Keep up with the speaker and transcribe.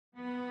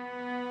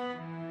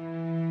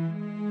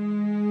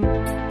Hello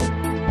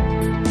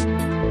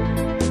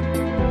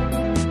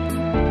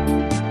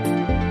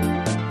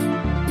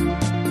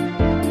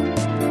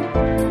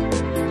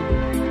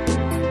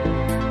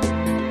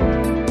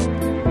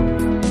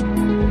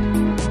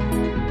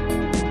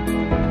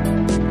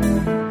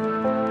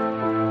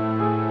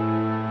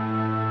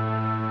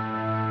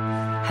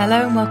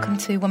and welcome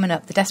to Woman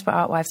Up, the Desperate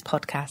Art Wives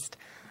podcast.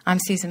 I'm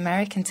Susan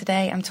Merrick and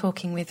today I'm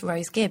talking with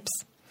Rose Gibbs.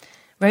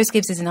 Rose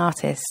Gibbs is an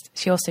artist.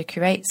 She also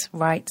curates,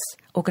 writes,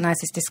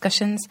 organises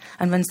discussions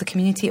and runs the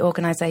community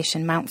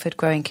organisation Mountford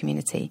Growing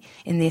Community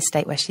in the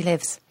estate where she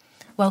lives.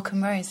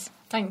 Welcome, Rose.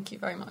 Thank you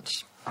very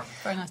much.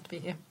 Very nice to be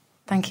here.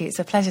 Thank you. It's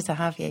a pleasure to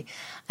have you.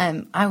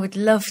 I would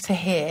love to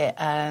hear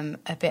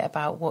a bit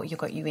about what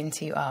got you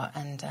into art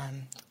and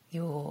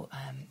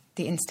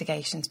the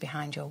instigations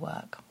behind your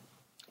work.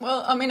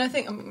 Well, I mean, I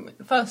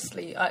think,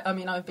 firstly,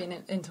 I've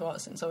been into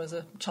art since I was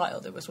a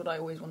child. It was what I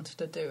always wanted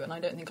to do, and I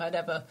don't think I'd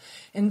ever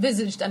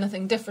envisaged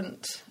anything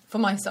different for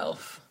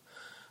myself.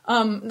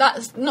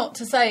 That's not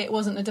to say it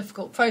wasn't a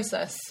difficult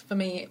process for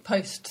me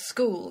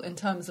post-school in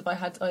terms of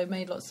I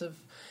made lots of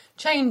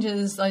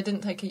changes. I didn't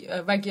take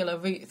a regular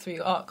route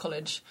through art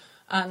college,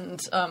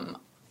 and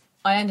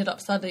I ended up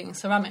studying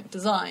ceramic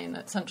design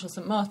at Central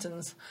St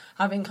Martin's,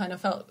 having kind of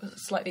felt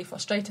slightly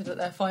frustrated at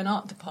their fine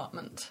art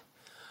department.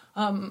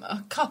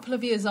 A couple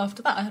of years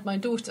after that, I had my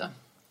daughter.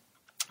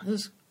 I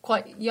was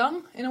quite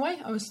young, in a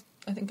way.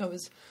 I think I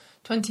was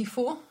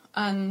 24,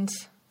 and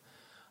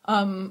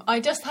I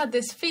just had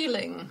this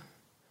feeling,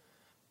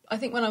 I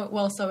think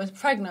whilst I was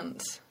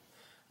pregnant,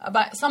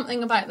 about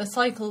something about the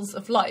cycles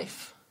of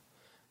life,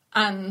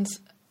 and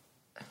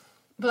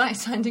without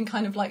sounding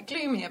kind of like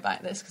gloomy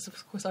about this, because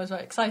of course I was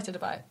very excited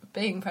about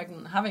being pregnant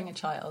and having a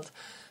child,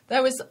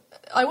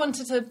 I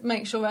wanted to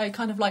make sure I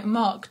kind of like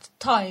marked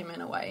time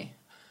in a way.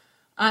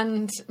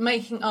 And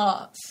making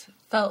art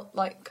felt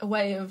like a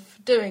way of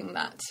doing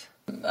that.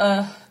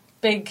 A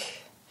big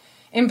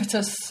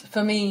impetus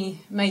for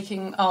me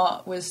making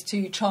art was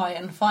to try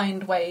and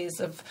find ways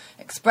of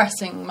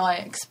expressing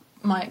my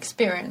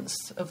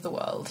experience of the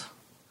world.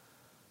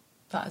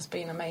 That has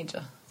been a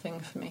major thing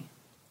for me.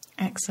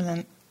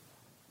 Excellent.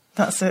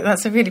 That's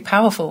a really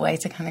powerful way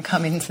to kind of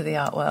come into the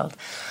art world.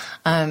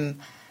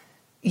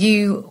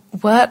 You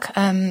work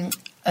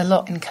a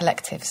lot in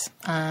collectives,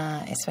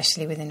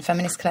 especially within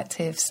feminist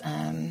collectives,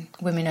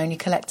 women-only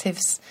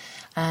collectives,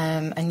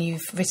 and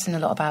you've written a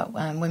lot about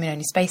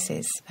women-only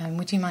spaces.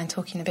 Would you mind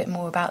talking a bit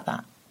more about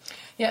that?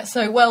 Yeah,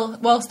 so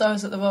whilst I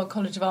was at the Royal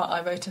College of Art,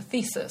 I wrote a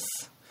thesis.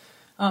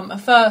 At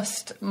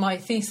first,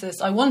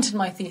 I wanted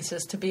my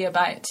thesis to be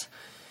about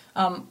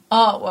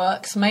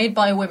artworks made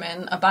by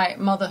women about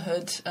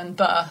motherhood and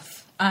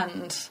birth,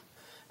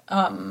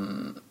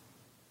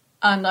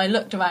 and I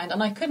looked around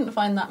and I couldn't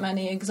find that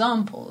many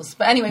examples.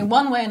 But anyway,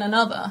 one way and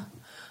another,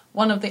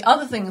 one of the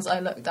other things I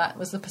looked at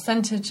was the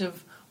percentage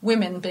of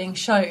women being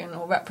shown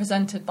or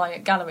represented by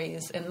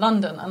galleries in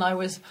London. And I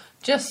was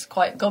just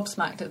quite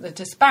gobsmacked at the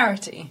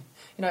disparity.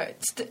 You know,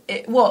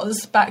 it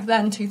was, back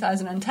then,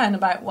 2010,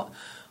 about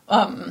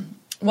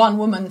one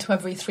woman to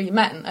every 3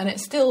 men. And it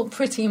still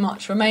pretty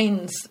much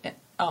remains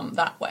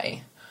that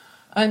way.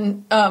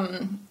 And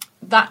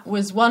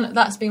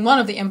that's been one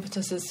of the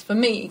impetuses for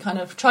me, kind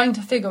of trying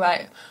to figure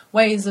out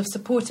ways of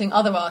supporting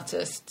other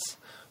artists,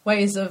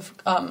 ways of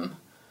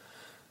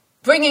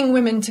bringing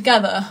women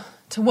together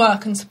to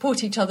work and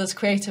support each other's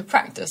creative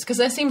practice. Because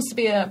there seems to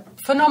be a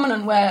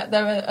phenomenon where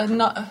there are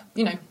not,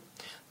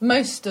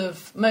 most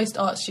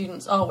art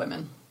students are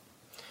women,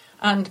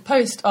 and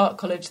post art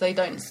college they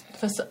don't.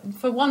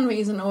 For one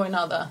reason or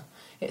another,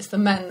 it's the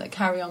men that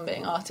carry on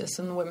being artists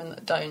and the women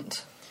that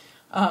don't,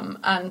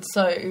 and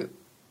so.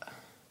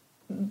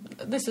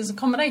 This is a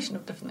combination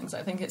of different things.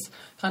 I think it's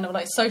kind of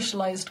like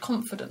socialised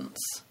confidence.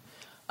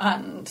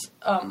 And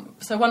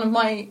so one of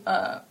my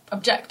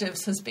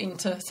objectives has been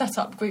to set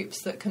up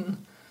groups that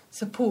can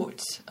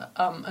support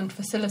and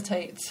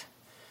facilitate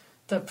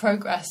the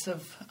progress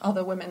of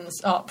other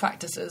women's art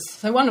practices.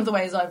 So one of the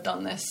ways I've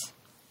done this,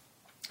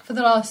 for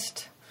the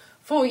last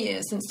 4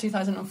 years, since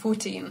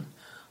 2014,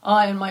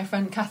 I and my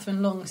friend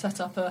Catherine Long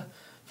set up a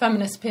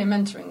feminist peer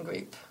mentoring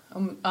group.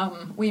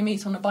 We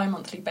meet on a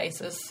bi-monthly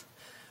basis.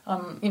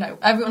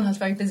 Everyone has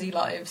very busy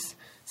lives,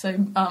 so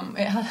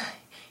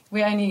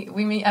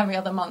we meet every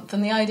other month,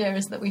 and the idea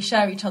is that we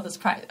share each other's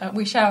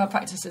we share our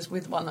practices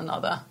with one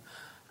another,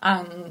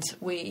 and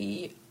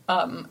we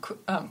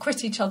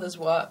crit each other's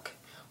work.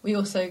 We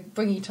also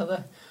bring each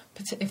other,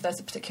 if there's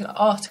a particular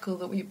article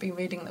that we've been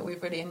reading that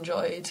we've really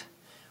enjoyed,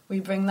 we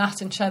bring that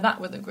and share that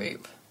with the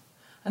group.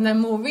 And then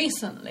more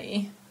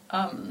recently,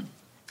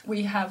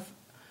 we have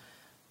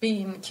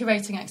been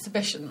curating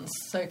exhibitions.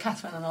 So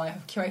Catherine and I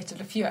have curated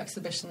a few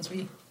exhibitions.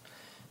 We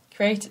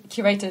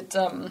curated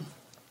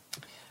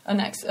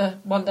a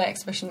one-day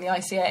exhibition in the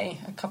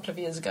ICA a couple of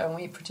years ago, and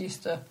we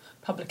produced a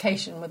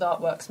publication with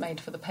artworks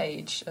made for the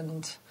page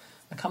and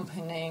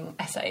accompanying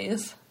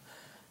essays.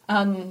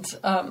 And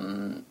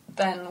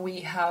then we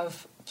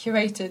have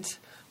curated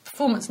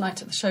performance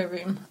night at the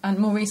showroom, and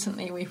more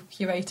recently we've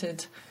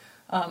curated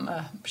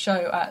a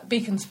show at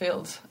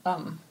Beaconsfield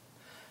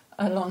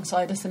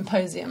alongside a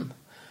symposium.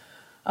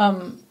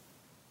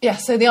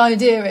 So the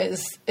idea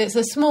is it's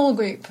a small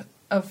group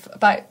of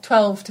about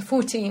 12 to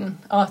 14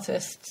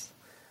 artists,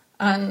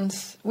 and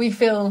we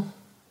feel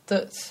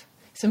that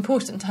it's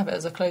important to have it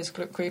as a closed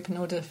group in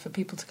order for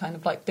people to kind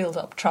of like build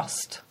up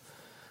trust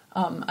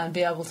and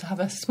be able to have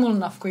a small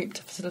enough group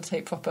to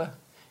facilitate proper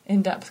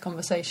in-depth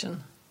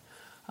conversation.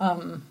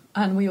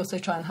 And we also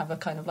try and have a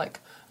kind of like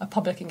a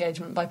public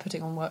engagement by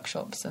putting on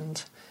workshops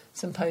and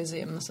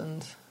symposiums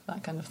and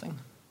that kind of thing.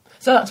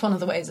 So that's one of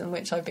the ways in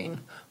which I've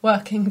been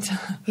working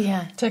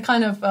to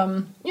kind of,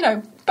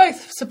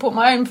 both support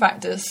my own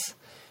practice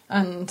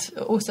and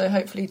also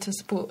hopefully to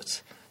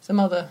support some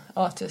other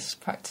artists'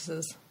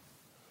 practices.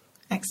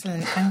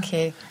 Excellent, thank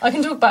you. I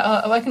can talk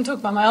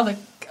about my other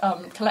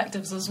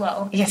collectives as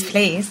well. Yes,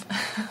 please.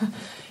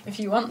 If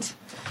you want.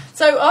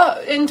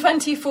 So in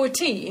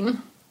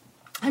 2014,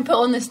 I put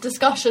on this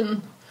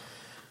discussion.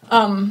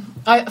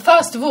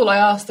 First of all, I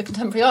asked the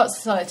Contemporary Art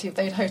Society if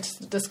they'd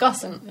hosted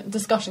a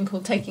discussion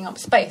called Taking Up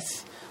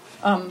Space,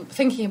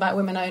 thinking about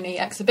women-only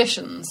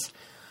exhibitions.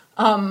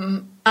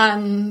 And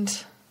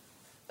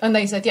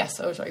they said yes.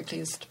 I was very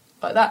pleased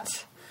by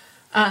that.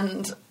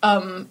 And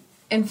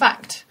in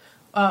fact,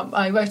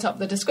 I wrote up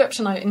the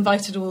description. I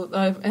invited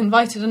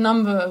a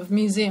number of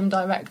museum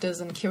directors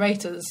and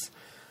curators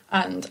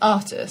and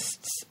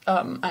artists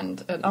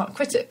and an art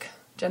critic,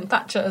 Jen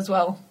Thatcher, as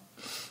well,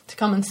 to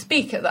come and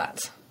speak at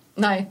that.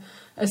 Now,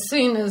 as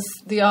soon as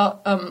the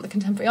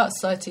Contemporary Art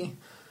Society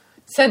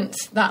sent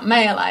that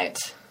mail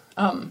out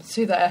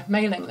to their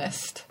mailing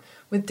list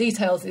with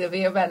details of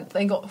the event,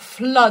 they got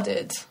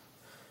flooded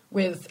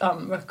with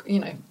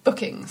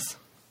bookings.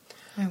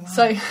 Oh, wow.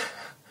 So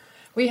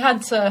we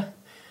had to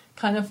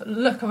kind of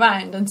look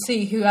around and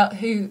see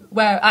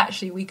where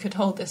actually we could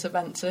hold this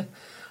event to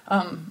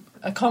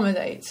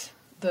accommodate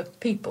the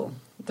people,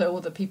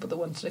 all the people that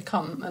wanted to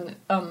come.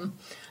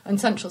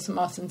 And Central St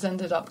Martin's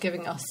ended up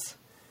giving us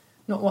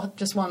not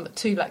just one but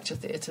two lecture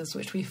theatres,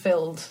 which we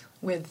filled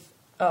with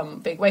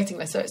big waiting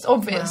lists. So it's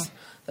obvious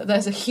that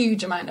there's a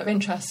huge amount of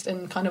interest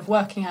in kind of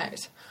working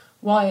out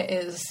why it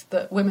is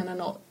that women are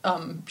not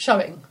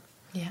showing.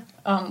 Yeah.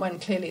 When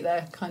clearly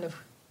they're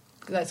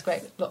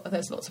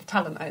there's lots of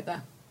talent out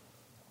there.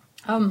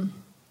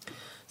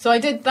 So I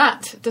did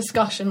that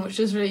discussion, which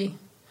was really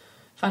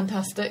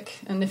fantastic.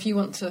 And if you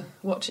want to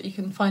watch it, you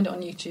can find it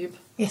on YouTube.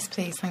 Yes,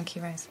 please. Thank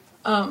you, Rose.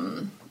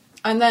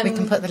 And then we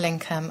can put the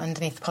link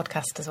underneath the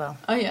podcast as well.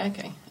 Oh yeah,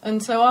 okay.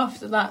 And so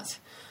after that,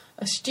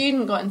 a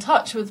student got in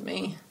touch with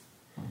me,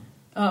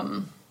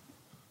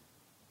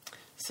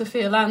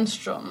 Sophia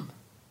Landstrom,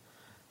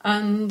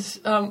 and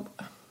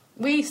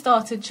we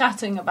started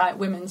chatting about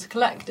women's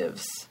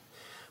collectives.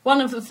 One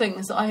of the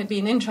things that I had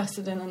been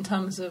interested in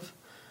terms of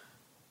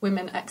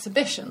women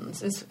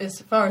exhibitions, as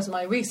far as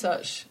my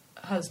research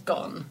has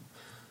gone,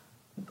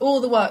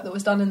 all the work that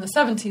was done in the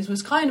 70s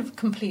was kind of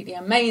completely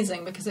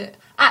amazing, because it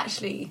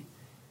actually,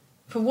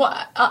 for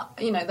what,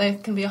 there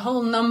can be a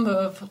whole number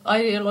of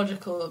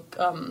ideological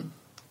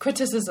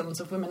criticisms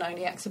of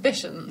women-only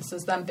exhibitions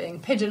as them being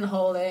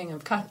pigeonholing,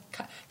 of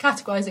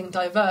categorising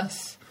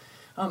diverse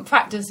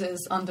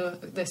practices under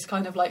this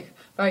kind of like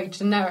very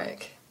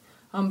generic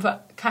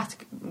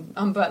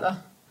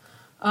umbrella.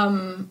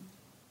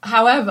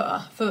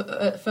 However,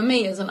 for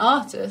me as an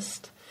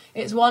artist,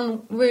 it's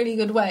one really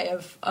good way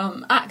of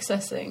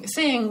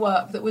seeing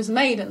work that was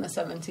made in the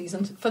 70s,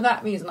 and for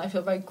that reason I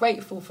feel very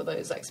grateful for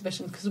those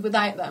exhibitions, because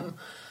without them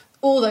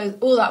all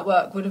that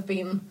work would have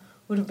been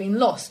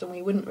lost and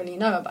we wouldn't really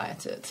know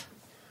about it.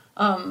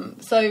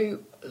 So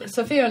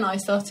Sophia and I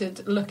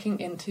started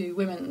looking into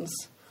women's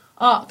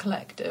art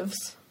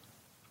collectives.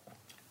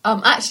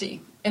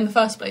 Actually, in the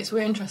first place,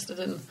 we're interested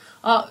in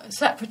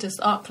separatist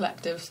art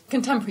collectives,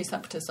 contemporary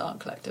separatist art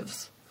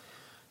collectives.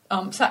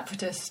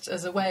 Separatist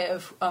as a way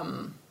of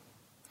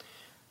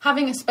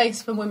having a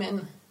space for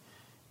women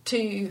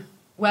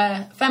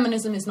where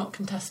feminism is not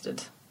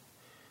contested,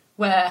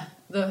 where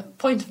the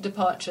point of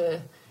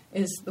departure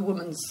is the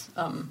woman's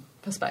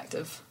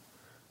perspective,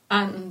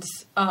 and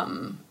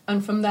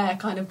from there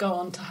kind of go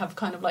on to have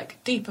kind of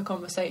like deeper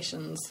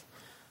conversations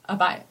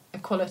about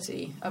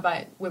equality,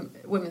 about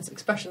women's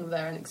expression of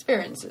their own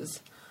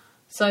experiences.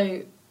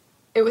 So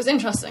it was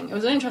interesting. It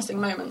was an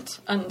interesting moment,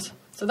 and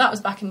so that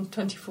was back in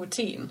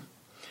 2014.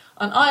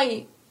 And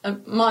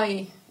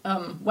my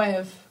way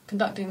of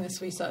conducting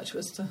this research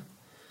was to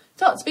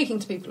start speaking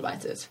to people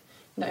about it.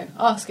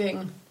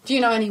 Asking, do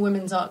you know any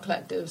women's art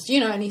collectives? Do you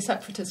know any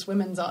separatist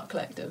women's art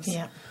collectives?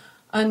 Yeah.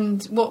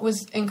 And what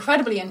was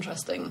incredibly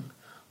interesting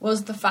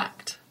was the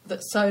fact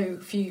that so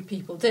few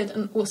people did,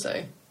 and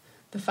also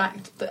the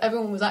fact that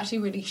everyone was actually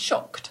really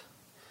shocked.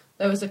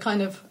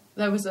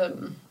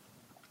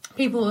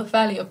 People were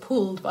fairly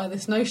appalled by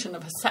this notion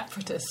of a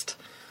separatist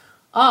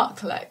art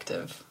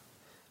collective.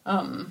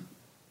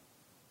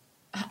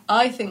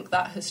 I think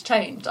that has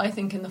changed. I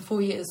think in the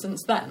 4 years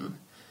since then,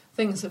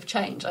 things have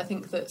changed. I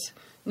think that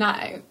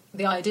now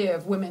the idea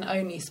of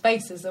women-only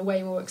spaces are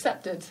way more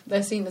accepted.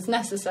 They're seen as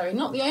necessary,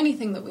 not the only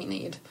thing that we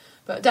need,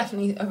 but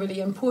definitely a really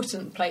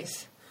important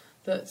place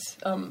that's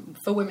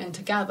for women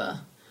to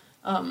gather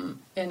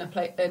in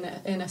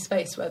a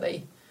space where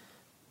they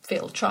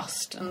feel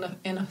trust, and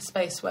in a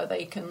space where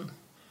they can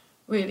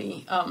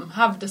really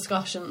have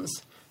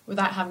discussions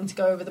without having to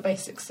go over the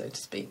basics, so to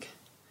speak.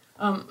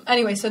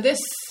 Anyway, so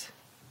this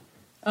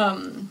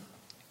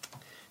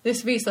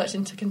research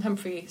into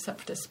contemporary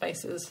separatist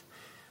spaces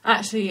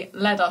actually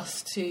led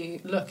us to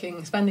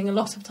spending a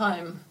lot of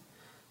time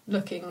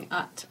looking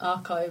at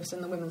archives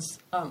in the Women's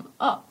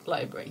Art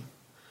Library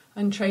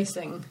and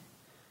tracing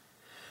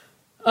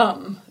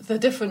the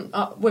different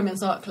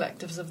women's art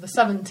collectives of the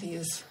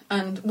 70s.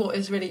 And what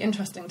is really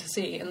interesting to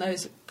see in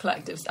those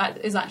collectives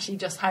is actually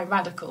just how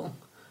radical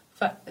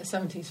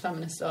 70s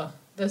feminists are.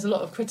 There's a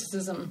lot of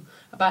criticism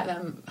about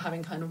them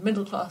having kind of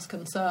middle-class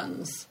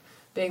concerns,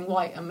 being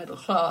white and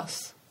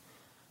middle-class.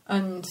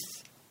 And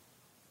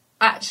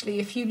actually,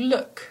 if you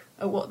look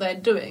at what they're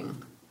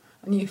doing,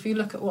 and if you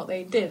look at what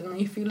they did, and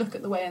if you look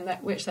at the way in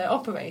which they're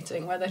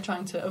operating, where they're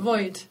trying to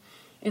avoid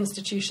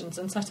institutions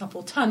and set up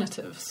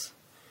alternatives,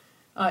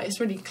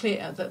 it's really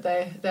clear that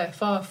they're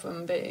far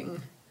from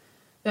being...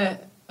 They're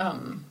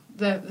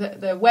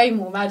way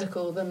more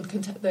radical than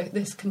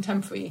this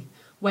contemporary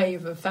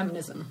wave of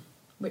feminism,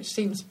 which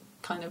seems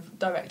kind of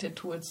directed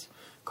towards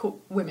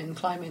women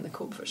climbing the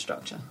corporate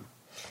structure.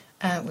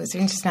 It was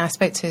interesting. I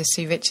spoke to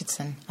Sue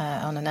Richardson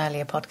on an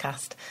earlier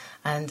podcast,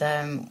 and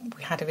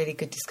we had a really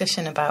good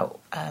discussion about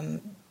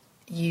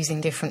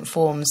using different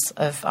forms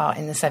of art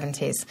in the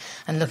 70s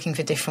and looking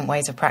for different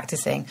ways of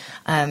practicing.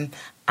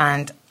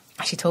 And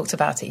she talked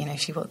about it.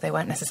 They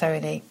weren't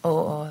necessarily,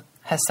 or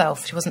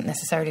herself, she wasn't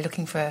necessarily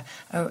looking for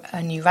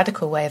a new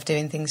radical way of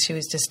doing things. She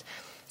was just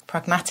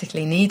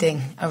pragmatically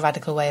needing a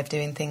radical way of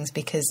doing things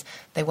because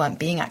they weren't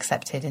being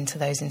accepted into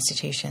those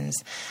institutions.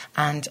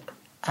 And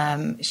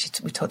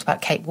we talked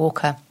about Kate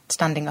Walker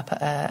standing up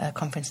at a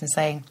conference and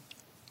saying,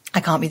 I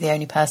can't be the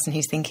only person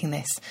who's thinking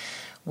this.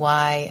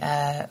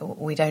 Why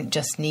we don't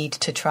just need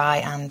to try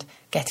and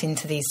get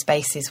into these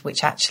spaces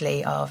which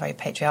actually are very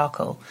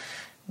patriarchal.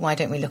 Why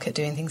don't we look at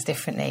doing things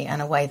differently and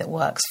a way that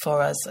works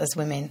for us as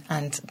women?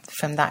 And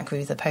from that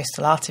grew the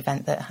Postal Art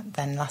event that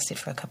then lasted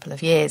for a couple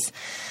of years.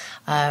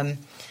 But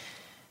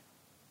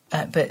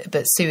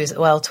Sue as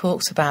well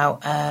talks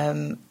about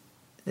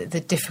the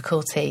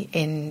difficulty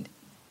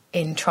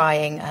in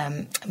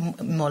trying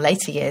more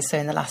later years. So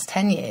in the last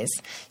 10 years,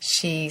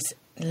 she's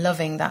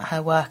loving that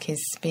her work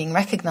is being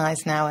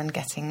recognised now and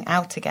getting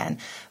out again.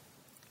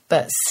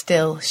 But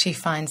still, she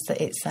finds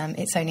that it's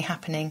only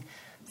happening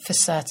for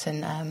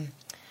certain,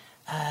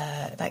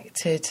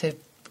 to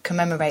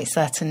commemorate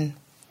certain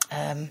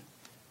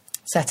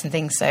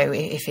things. So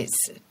if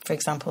it's, for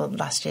example,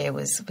 last year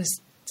was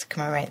to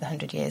commemorate the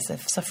 100 years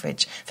of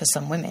suffrage for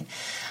some women,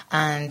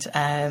 and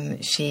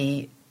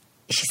she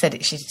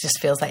said she just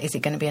feels like, is it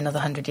going to be another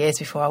 100 years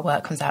before our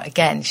work comes out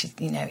again?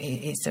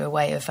 Is there a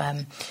way of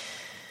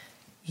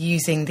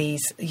using the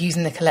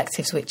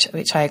collectives,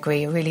 which I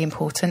agree are really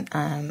important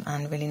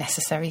and really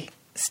necessary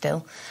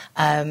still?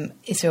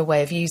 Is there a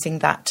way of using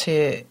that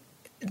to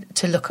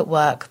look at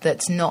work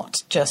that's not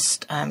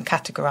just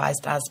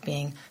categorised as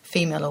being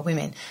female or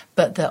women,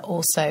 but that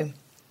also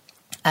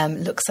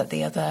looks at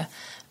the other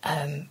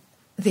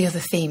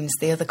themes,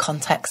 the other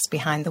context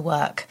behind the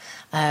work,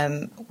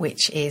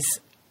 which is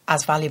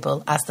as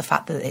valuable as the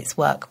fact that it's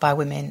work by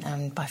women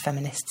and by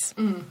feminists.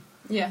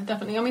 Yeah,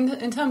 definitely. I mean,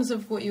 in terms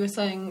of what you were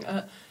saying,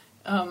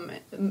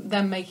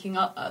 them making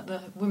up,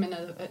 the women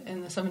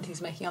in the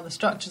 70s making other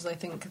structures, I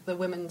think the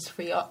Women's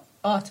Free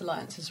Art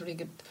Alliance is a really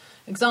good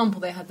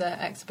example. They had their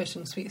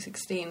exhibition Sweet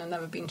 16 and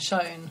never been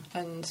shown,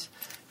 and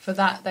for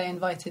that they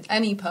invited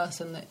any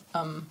person that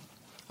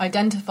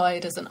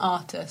identified as an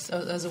artist,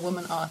 as a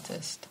woman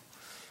artist,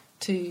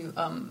 to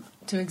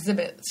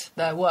exhibit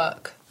their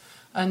work,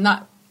 and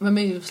that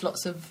removes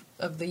lots of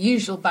the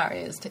usual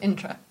barriers to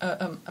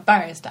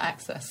barriers to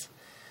access,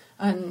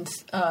 and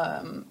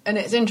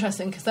it's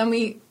interesting because then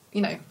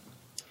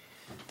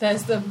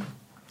there's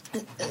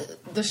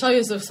the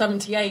shows of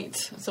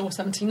 78 or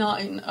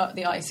 79 at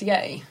the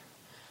ICA,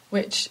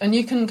 and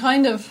you can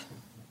kind of.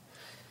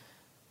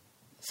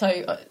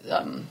 So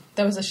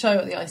there was a show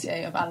at the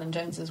ICA of Alan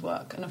Jones's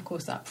work, and of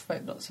course that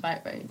provoked lots of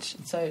outrage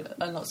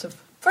and lots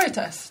of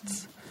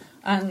protests.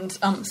 And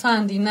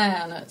Sandy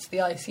Nairn at the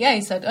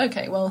ICA said,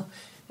 "Okay, well,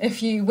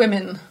 if you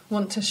women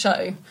want to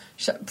show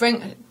us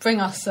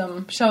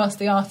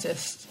the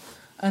artist,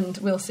 and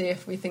we'll see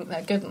if we think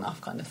they're good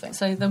enough," kind of thing.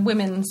 So the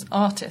Women's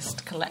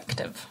Artist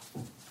Collective,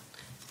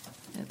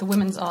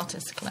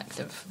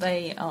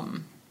 they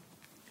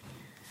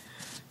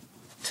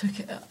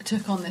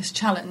took on this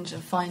challenge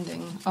of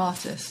finding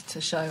artists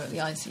to show at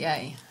the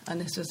ICA, and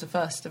this was the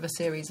first of a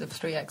series of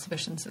 3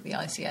 exhibitions at the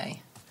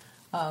ICA.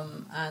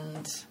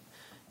 And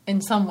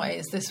in some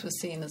ways, this was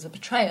seen as a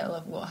betrayal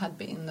of what had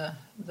been the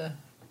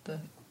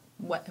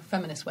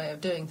feminist way of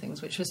doing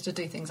things, which was to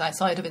do things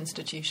outside of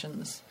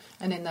institutions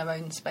and in their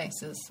own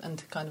spaces, and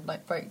to kind of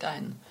break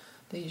down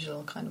the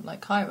usual kind of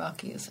like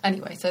hierarchies.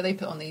 Anyway, so they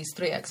put on these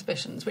 3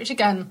 exhibitions, which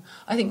again,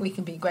 I think we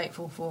can be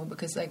grateful for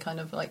because they're kind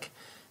of like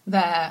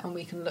there and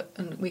we can look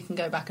and we can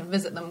go back and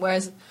visit them.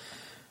 Whereas,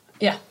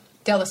 yeah,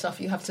 the other stuff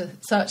you have to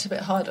search a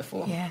bit harder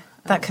for. Yeah,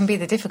 that can be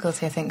the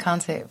difficulty, I think,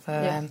 can't it,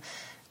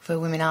 for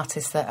women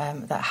artists that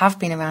have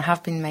been around,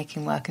 have been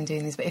making work and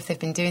doing this, but if they've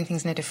been doing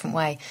things in a different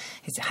way,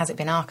 has it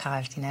been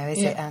archived? You know,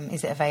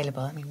 is it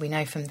available? I mean, we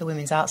know from the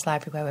Women's Arts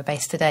Library where we're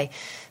based today,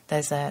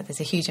 there's a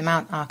huge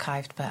amount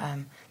archived, but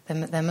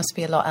there must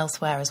be a lot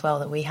elsewhere as well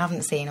that we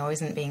haven't seen or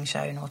isn't being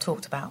shown or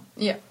talked about.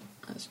 Yeah,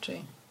 that's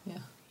true. Yeah.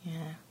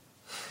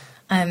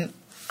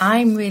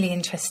 I'm really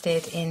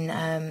interested in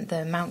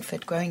the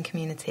Mountford growing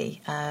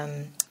community,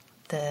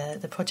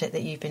 the project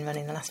that you've been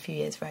running the last few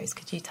years, Rose.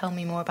 Could you tell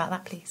me more about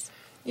that, please?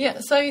 Yeah,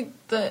 so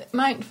the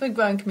Mountford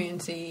growing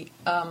community,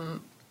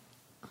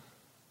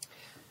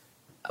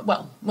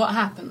 well, what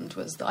happened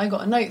was that I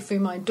got a note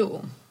through my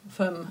door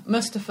from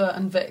Mustafa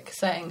and Vic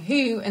saying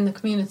who in the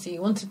community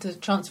wanted to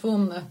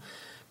transform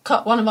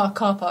one of our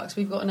car parks.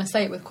 We've got an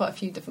estate with quite a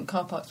few different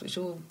car parks which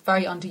are all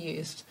very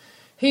underused.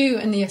 Who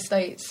in the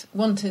estate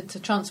wanted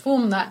to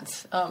transform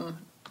that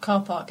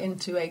car park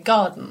into a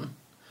garden?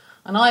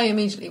 And I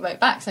immediately wrote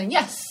back saying,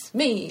 yes,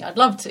 me, I'd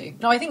love to.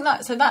 No, I think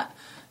that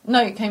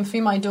note came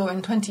through my door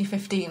in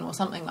 2015 or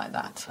something like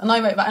that. And I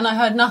wrote back and I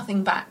heard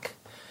nothing back.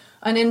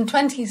 And in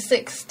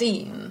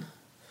 2016,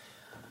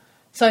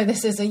 so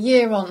this is a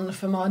year on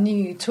from our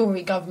new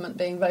Tory government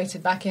being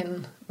voted back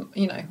in,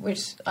 you know,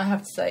 which I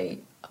have to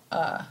say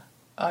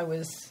I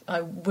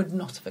would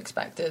not have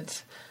expected.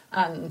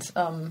 And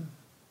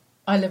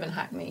I live in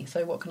Hackney,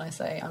 so what can I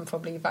say? I'm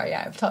probably very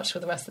out of touch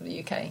with the rest of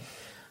the UK.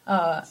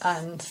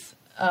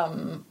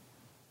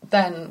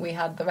 Then we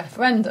had the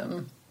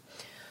referendum.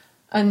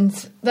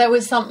 And there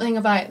was something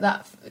about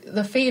that,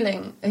 the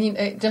feeling,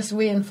 it just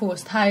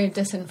reinforced how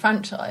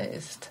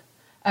disenfranchised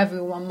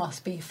everyone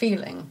must be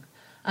feeling.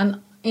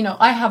 And, you know,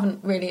 I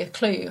haven't really a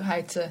clue how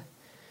to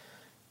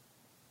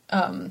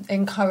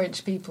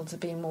encourage people to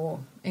be more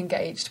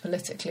engaged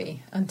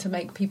politically and to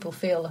make people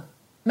feel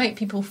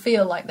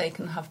like they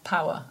can have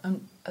power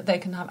and they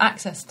can have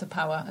access to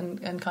power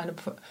and kind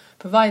of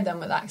provide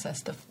them with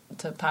access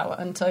to power.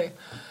 And so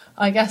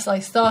I guess I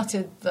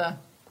started the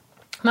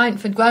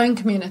Mountford growing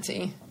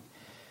community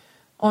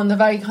on the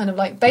very kind of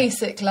like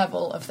basic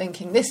level of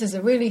thinking this is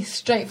a really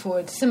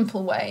straightforward,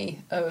 simple way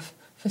of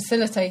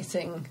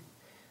facilitating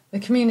the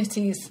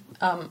community's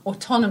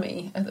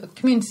autonomy, the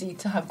community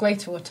to have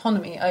greater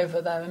autonomy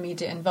over their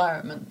immediate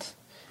environment.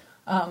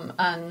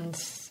 And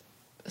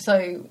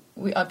so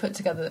I put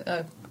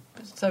together,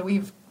 so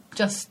we've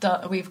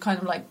kind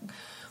of like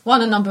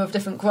won a number of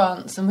different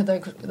grants, and with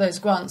those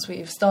grants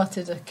we've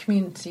started a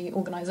community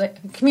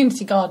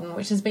garden,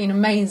 which has been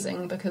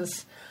amazing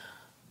because,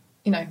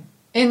 you know,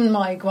 in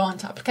my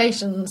grant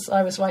applications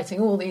I was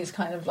writing all these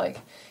kind of like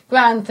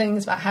grand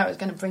things about how it was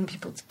going to bring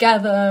people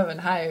together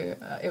and how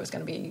it was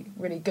going to be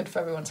really good for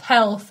everyone's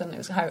health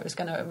and how it was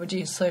going to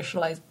reduce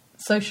social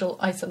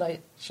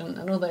isolation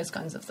and all those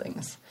kinds of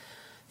things.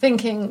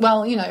 Thinking,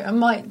 well, you know, I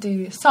might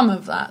do some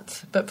of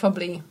that, but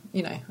probably,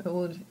 you know, it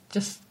will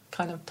just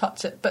kind of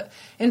touch it. But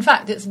in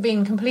fact, it's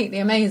been completely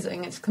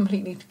amazing. It's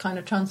completely kind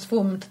of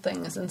transformed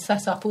things and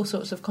set up all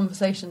sorts of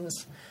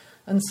conversations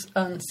and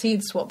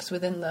seed swaps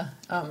within the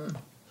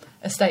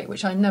estate,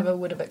 which I never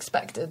would have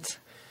expected.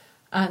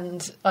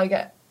 And I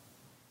get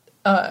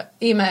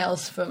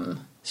emails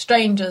from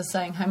strangers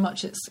saying how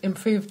much it's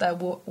improved their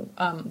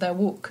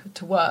walk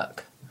to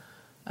work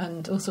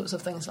and all sorts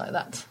of things like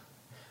that.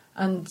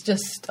 And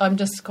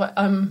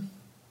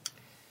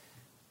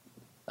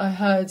I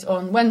heard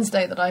on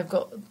Wednesday that I've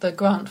got the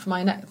grant for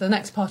the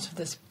next part of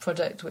this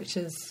project, which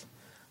is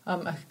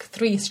a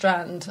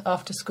 3-strand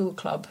after-school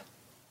club,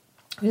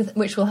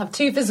 which will have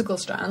 2 physical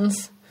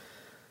strands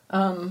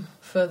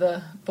for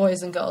the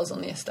boys and girls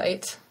on the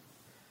estate,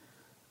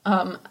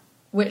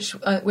 which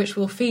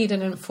will feed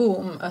and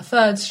inform a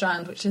 3rd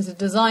strand, which is a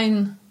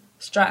design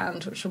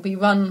strand, which will be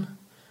run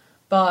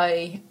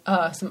by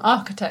some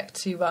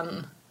architects who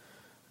run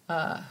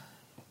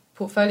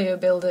portfolio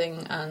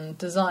building and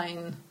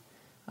design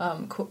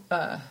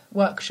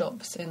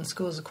workshops in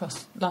schools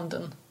across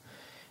London.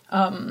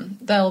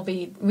 They'll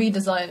be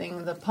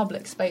redesigning the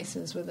public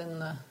spaces within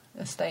the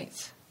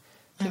estate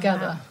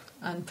together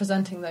and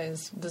presenting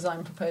those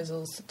design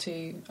proposals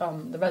to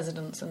the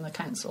residents and the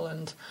council,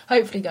 and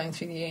hopefully going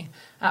through the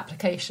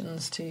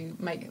applications to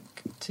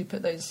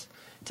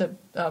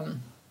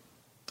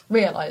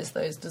realise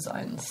those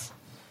designs.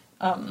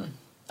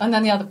 And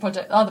then the other part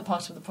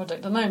of the project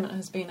at the moment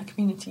has been a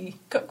community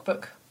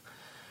cookbook,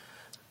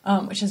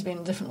 which has been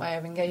a different way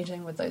of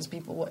engaging with those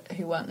people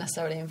who weren't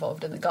necessarily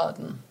involved in the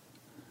garden.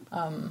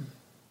 We're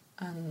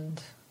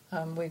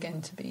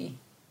going to be...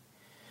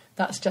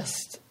 That's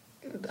just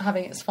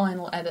having its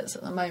final edits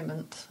at the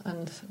moment,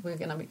 and we're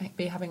going to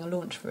be having a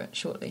launch for it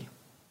shortly.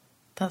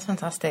 That's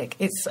fantastic.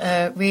 It's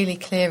a really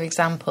clear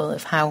example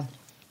of how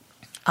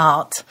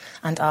art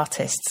and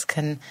artists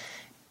can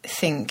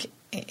think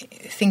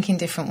in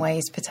different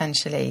ways,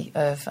 potentially,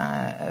 of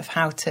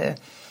how to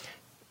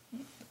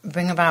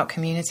bring about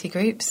community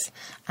groups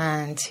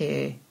and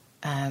to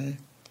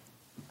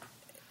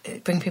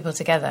bring people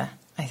together.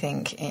 I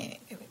think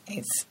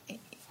it's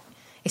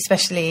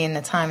especially in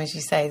a time, as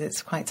you say,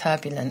 that's quite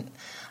turbulent.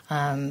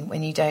 When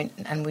we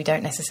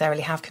don't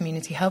necessarily have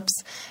community hubs.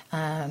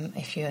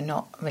 If you're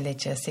not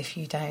religious, if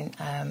you don't,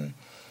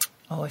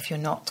 or if you're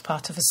not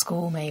part of a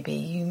school, maybe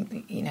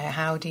you know,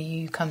 how do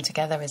you come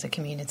together as a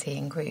community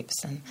in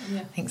groups? And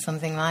I think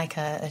something like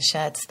a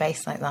shared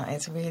space like that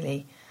is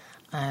really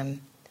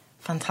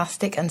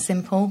fantastic and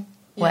simple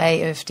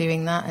way of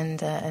doing that,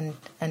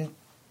 and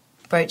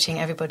broaching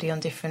everybody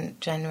on different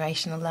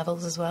generational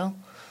levels as well.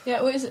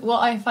 Yeah,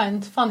 what I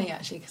find funny,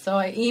 actually, so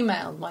I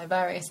emailed my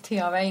various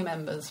TRA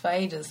members for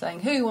ages saying,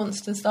 who wants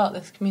to start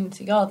this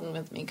community garden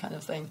with me, kind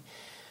of thing.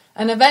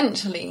 And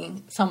eventually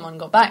someone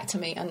got back to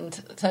me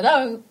and said,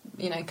 oh,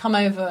 you know, come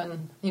over,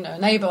 and, you know, a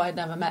neighbour I'd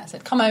never met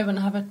said, come over and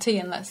have a tea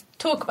and let's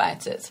talk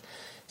about it.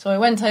 So I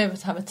went over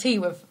to have a tea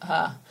with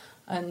her,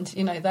 and,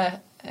 you know,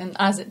 and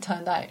as it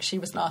turned out, she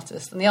was an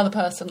artist, and the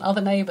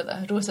other neighbour that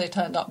had also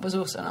turned up was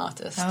also an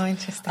artist. Oh,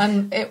 interesting.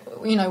 And it,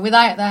 you know,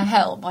 without their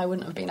help, I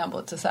wouldn't have been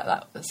able to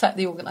set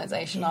the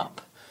organisation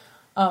up.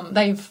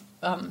 They've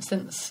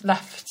since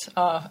left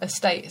our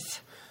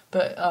estate,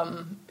 but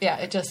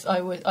it just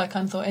I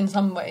kind of thought, in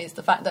some ways,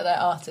 the fact that they're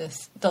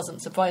artists doesn't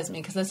surprise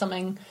me, because there's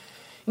something,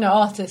 you know,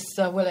 artists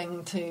are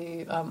willing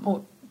to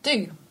or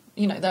do,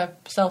 you know, they're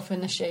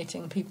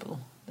self-initiating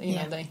people. You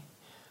know,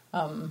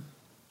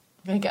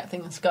 they get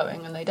things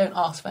going, and they don't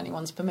ask for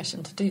anyone's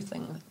permission to do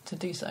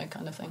so,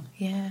 kind of thing.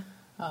 Yeah.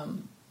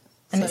 And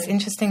it's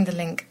interesting, the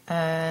link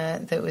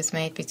that was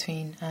made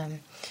between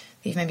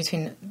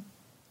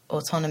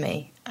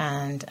autonomy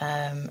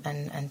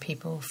and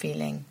people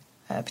feeling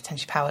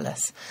potentially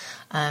powerless.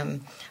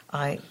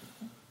 I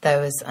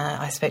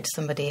spoke to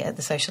somebody at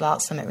the Social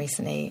Arts Summit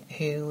recently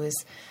who was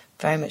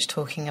very much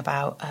talking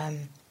about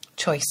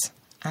choice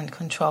and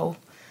control.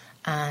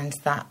 And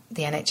that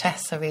the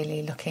NHS are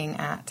really looking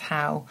at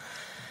how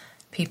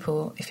if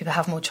people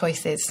have more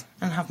choices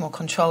and have more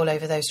control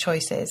over those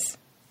choices,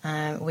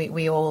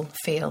 we all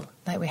feel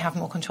that we have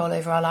more control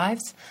over our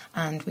lives,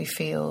 and we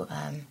feel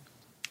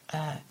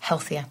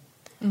healthier,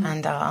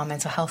 and our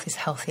mental health is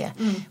healthier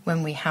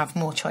when we have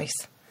more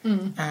choice,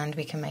 and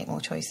we can make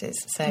more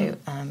choices. So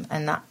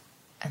and that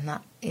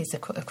is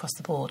across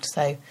the board.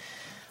 So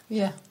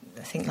I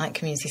think, like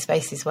community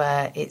spaces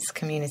where it's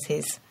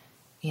communities,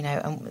 you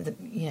know,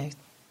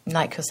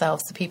 like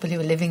yourselves, the people who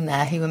are living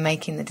there, who are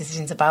making the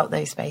decisions about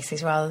those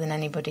spaces, rather than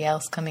anybody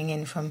else coming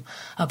in from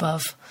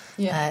above,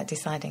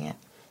 deciding it.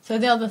 So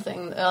another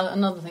thing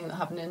that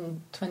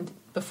happened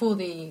before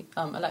the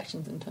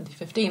elections in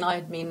 2015, I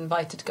had been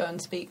invited to go and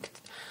speak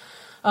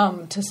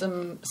to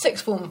some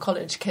sixth form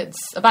college kids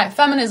about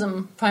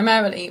feminism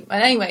primarily.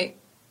 And anyway,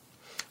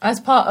 as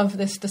part of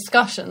this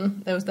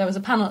discussion, there was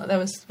a panel, there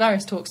was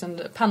various talks and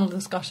a panel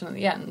discussion at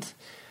the end.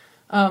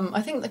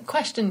 I think the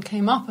question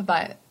came up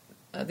about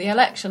the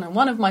election, and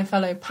one of my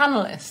fellow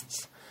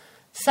panellists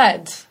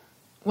said,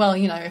 well,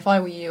 you know, if I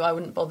were you, I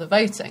wouldn't bother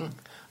voting.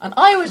 And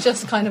I was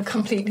just kind of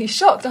completely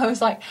shocked. I was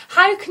like,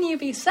 how can you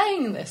be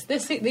saying this?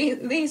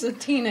 These are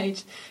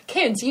teenage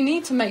kids. You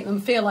need to make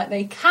them feel like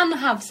they can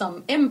have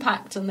some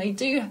impact, and they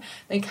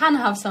can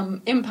have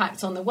some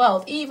impact on the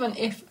world, even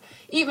if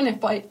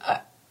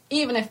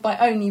by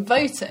only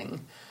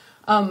voting.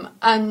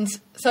 And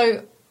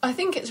so I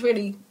think it's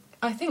really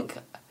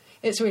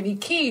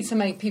key to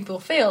make people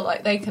feel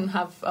like they can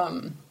have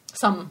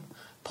some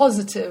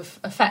positive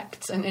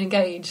effects and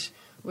engaged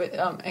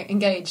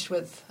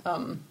with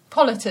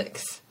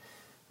politics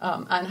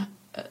and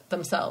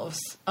themselves.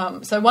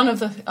 So one of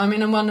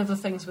the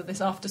things with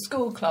this after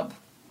school club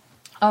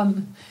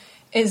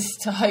is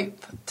to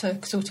hope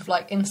to sort of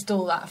like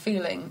install that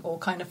feeling, or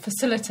kind of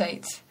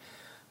facilitate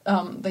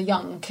the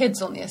young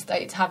kids on the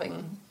estate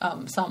having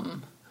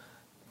some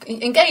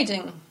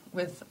engaging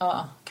with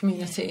our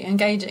community,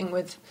 engaging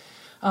with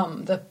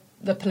the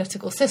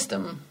political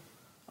system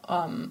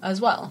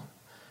as well.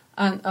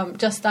 And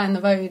just down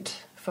the road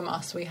from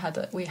us, we have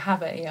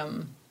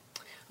a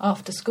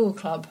after school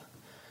club,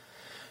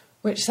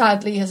 which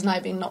sadly has now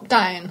been knocked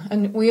down.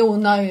 And we all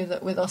know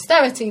that with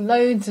austerity,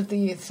 loads of the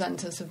youth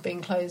centres have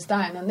been closed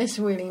down, and this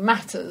really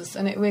matters,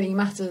 and it really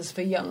matters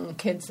for young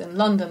kids in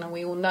London. And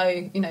we all know,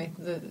 you know,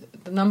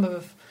 the number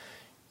of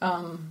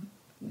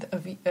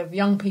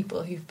young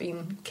people who've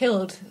been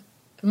killed,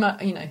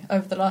 you know,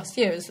 over the last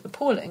year is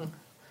appalling,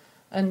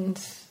 and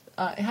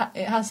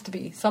it has to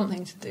be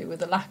something to do with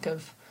the lack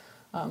of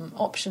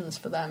options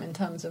for them in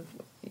terms of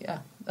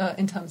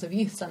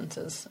youth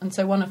centres. And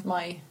so one of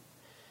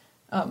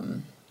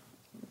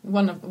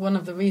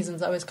the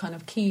reasons I was kind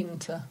of keen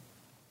to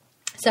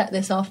set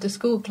this after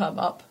school club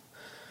up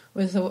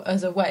was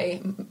as a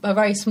way, a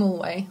very small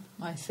way,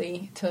 I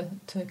see, to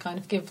kind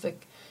of give the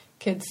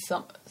kids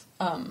some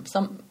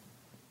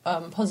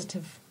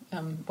positive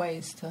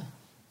ways to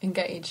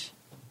engage.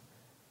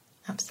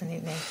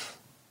 Absolutely.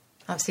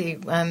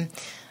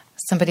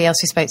 Somebody else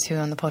we spoke to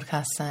on the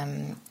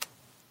podcast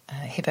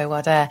Hibbo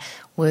Wader,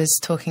 was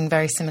talking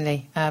very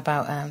similarly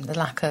about the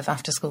lack of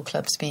after-school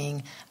clubs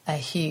being a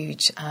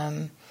huge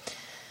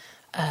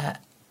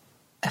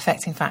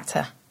affecting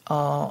factor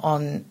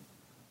on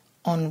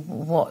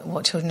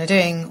what children are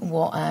doing,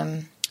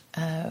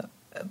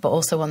 but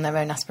also on their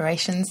own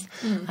aspirations.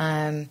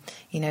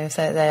 If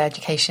their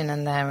education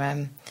and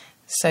their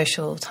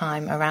social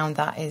time around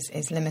that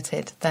is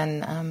limited,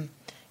 then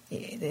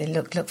they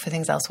look for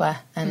things elsewhere,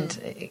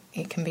 and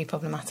it can be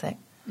problematic.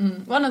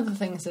 One of the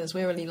things is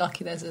we're really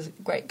lucky. There's a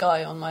great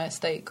guy on my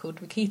estate called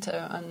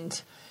Rikito,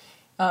 and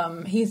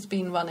he's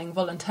been running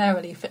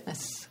voluntarily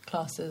fitness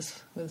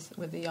classes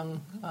with the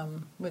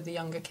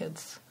younger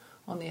kids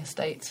on the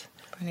estate.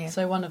 Brilliant.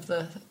 So one of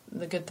the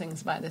good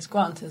things about this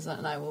grant is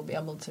that now we'll be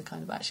able to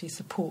kind of actually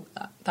support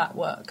that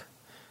work,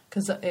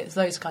 because it's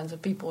those kinds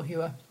of people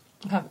who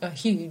have a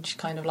huge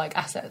kind of like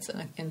assets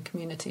in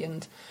community,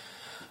 and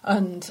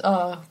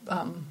our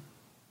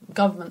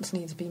governments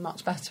need to be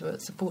much better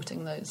at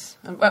supporting those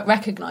and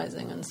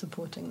recognising and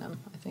supporting them.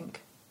 I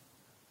think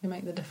they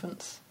make the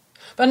difference.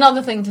 But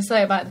another thing to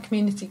say about the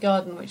community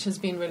garden, which has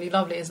been really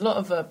lovely, is a lot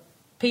of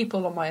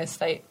people on my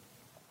estate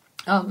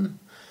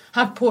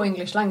have poor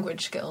English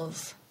language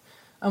skills.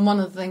 And one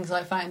of the things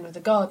I found with the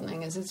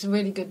gardening is it's a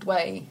really good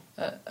way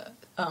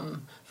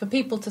for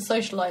people to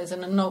socialise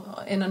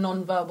in a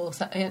non-verbal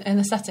in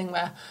a setting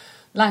where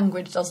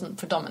language doesn't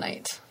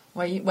predominate,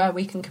 where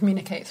we can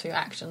communicate through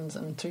actions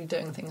and through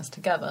doing things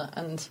together.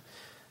 And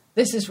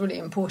this is really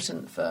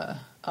important for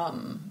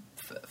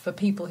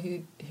people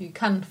who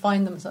can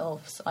find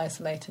themselves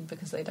isolated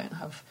because they don't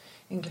have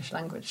English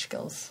language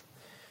skills.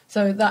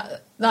 So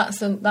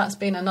that's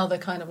been another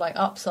kind of like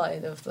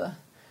upside of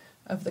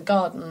the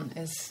garden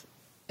is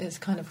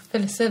kind of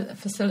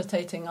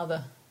facilitating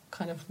other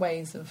kind of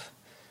ways of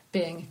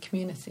being a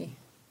community,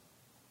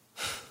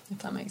 if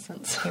that makes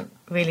sense. It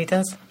really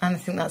does, and I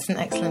think that's an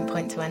excellent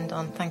point to end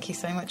on. Thank you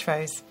so much,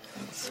 Rose.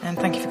 Thanks. And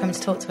thank you for coming to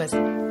talk to us.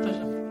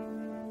 Pleasure.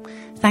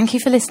 Thank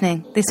you for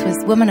listening. This was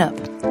Woman Up,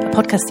 a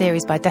podcast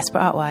series by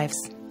Desperate Art Wives.